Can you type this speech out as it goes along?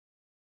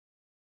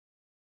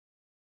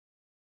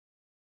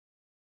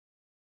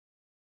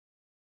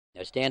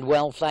Stand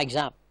well, flags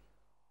up.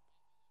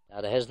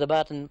 Now has the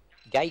button.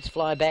 Gates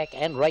fly back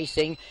and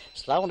racing.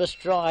 Slow and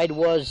astride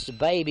was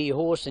Baby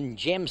Horse and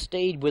Gem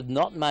Steed with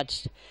not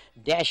much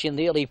dash in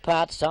the early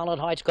part.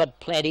 Silent Height's got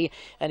plenty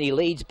and he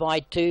leads by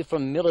 2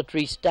 from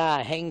Military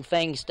Star. Hang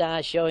Fang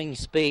Star showing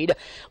speed.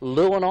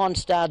 Lewin On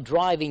Star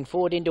driving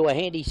forward into a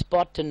handy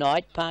spot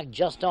tonight. Parked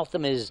just off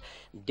them is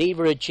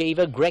Diva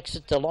Achiever.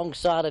 Grexit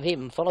alongside of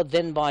him, followed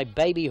then by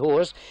Baby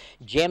Horse.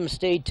 Gem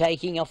Steed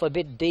taking off a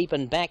bit deep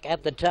and back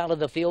at the tail of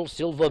the field.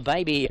 Silver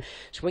Baby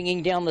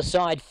swinging down the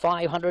side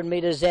 500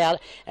 metres out.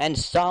 And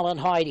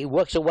Silent Height, he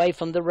works away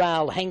from the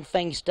rail. Hang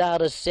Fang Star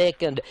to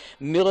second.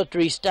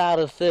 Military Star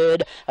to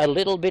third. A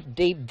little bit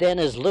deep then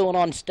is Lewin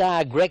On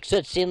Star.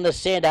 Grexit's in the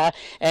centre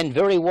and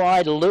very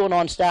wide. Lewin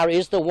On Star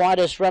is the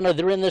widest runner.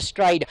 They're in the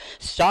straight.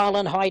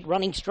 Silent Height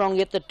running strong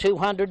at the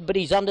 200, but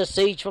he's under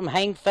siege from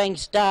Hang Fang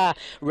Star.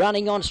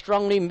 Running on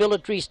strongly,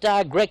 Military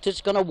Star.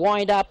 Grexit's going to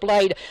wind up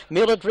late.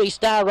 Military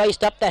Star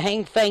raced up to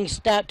Hang Fang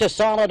Star to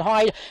Silent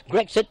Height.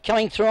 Grexit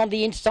coming through on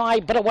the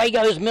inside, but away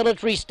goes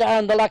Military Star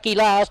in the lucky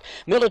last.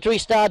 Military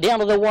Star down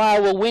to the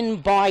wire will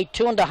win by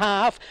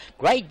 2.5.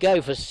 Great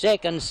go for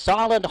second.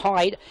 Silent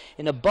Height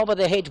in a bob of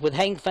the hedge with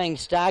Hang Fang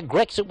Star.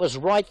 Grexit was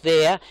right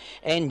there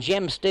and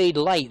Gem Steed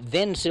late.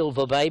 Then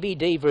Silver Baby,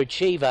 Diva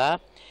Achiever.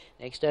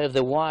 Next over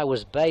the wire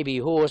was Baby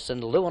Horse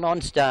and Lewin On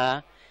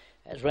Star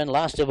as ran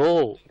last of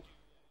all.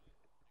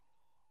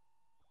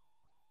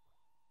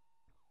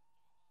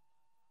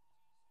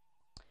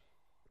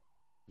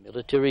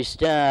 Military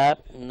Star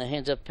in the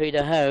hands of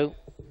Peter Ho,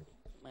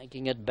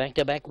 making it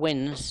back-to-back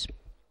wins.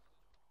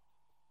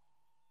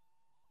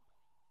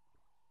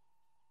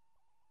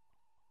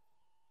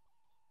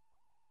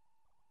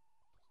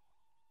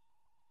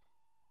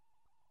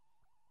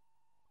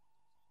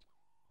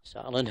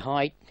 Silent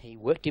Height, he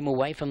worked him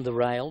away from the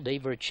rail.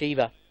 Diva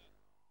Achiever.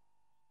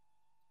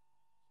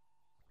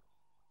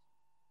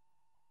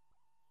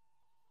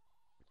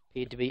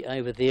 Appeared to be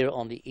over there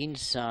on the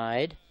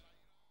inside.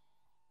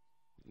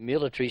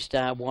 Military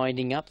Star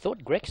winding up.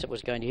 Thought Grexit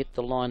was going to hit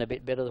the line a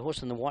bit better. The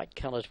horse in the white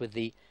colours with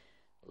the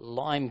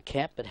lime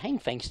cap. But Hang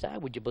Fang Star,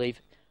 would you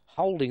believe,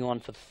 holding on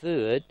for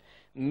third.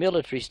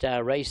 Military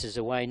Star races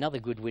away. Another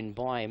good win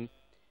by him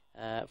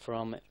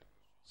from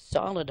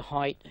Silent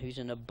Height, who's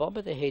in a bob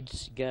of the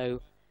heads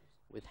go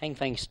with Hang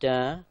Fang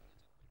Star.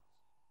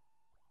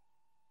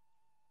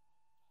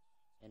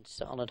 And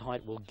Silent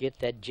Height will get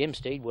that. Gem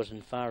Steed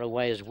wasn't far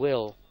away as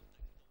well.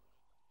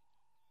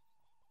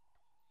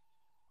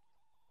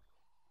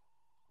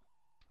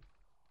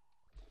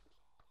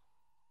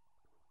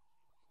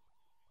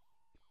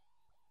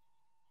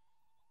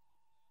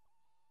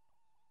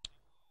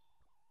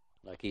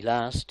 Lucky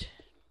last.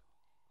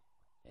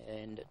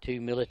 And 2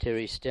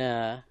 Military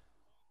Star.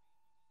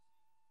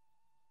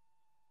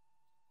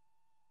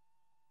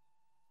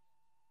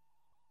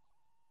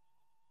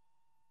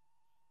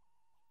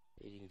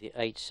 Leading the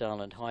 8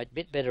 Silent Height.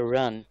 Bit better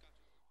run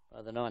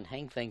by the 9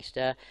 Hang Fang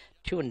Star.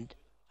 2 and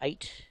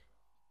 8.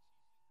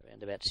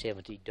 Around about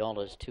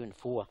 $70. 2 and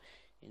 4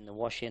 in the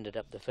wash ended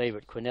up the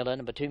favourite. Quinella.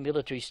 Number 2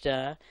 Military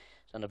Star.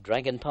 Son of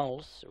Dragon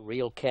Pulse.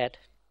 Real Cat.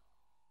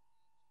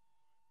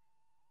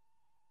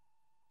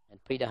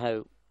 And Peter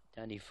Ho,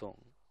 Tony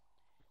Fung.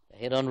 The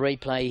head on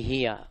replay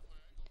here.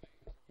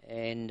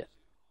 And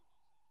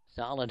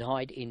Silent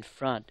Height in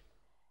front.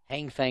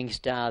 Hang Fang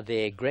Star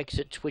there.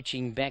 Grexit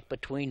switching back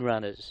between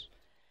runners.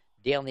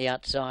 Down the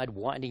outside,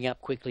 winding up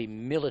quickly,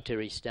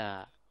 Military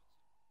Star.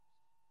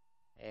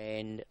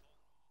 And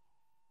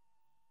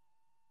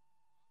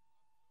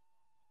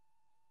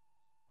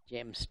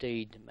Gem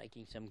Steed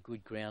making some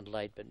good ground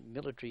late, but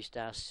Military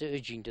Star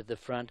surging to the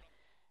front.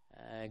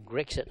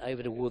 Grexit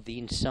over toward the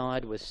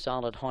inside with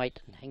Silent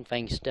Height and Hang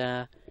Fang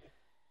Star.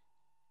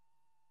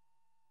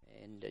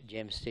 And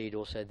Gem Steed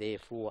also there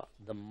for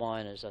the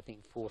Miners. I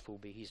think fourth will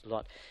be his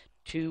lot.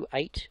 2,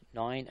 8,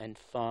 9 and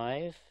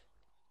 5.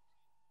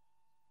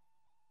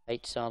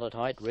 8 Silent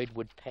Height.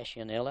 Redwood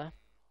Passionella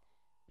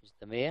is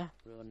the mare.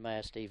 Ruin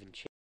Mayor Stephen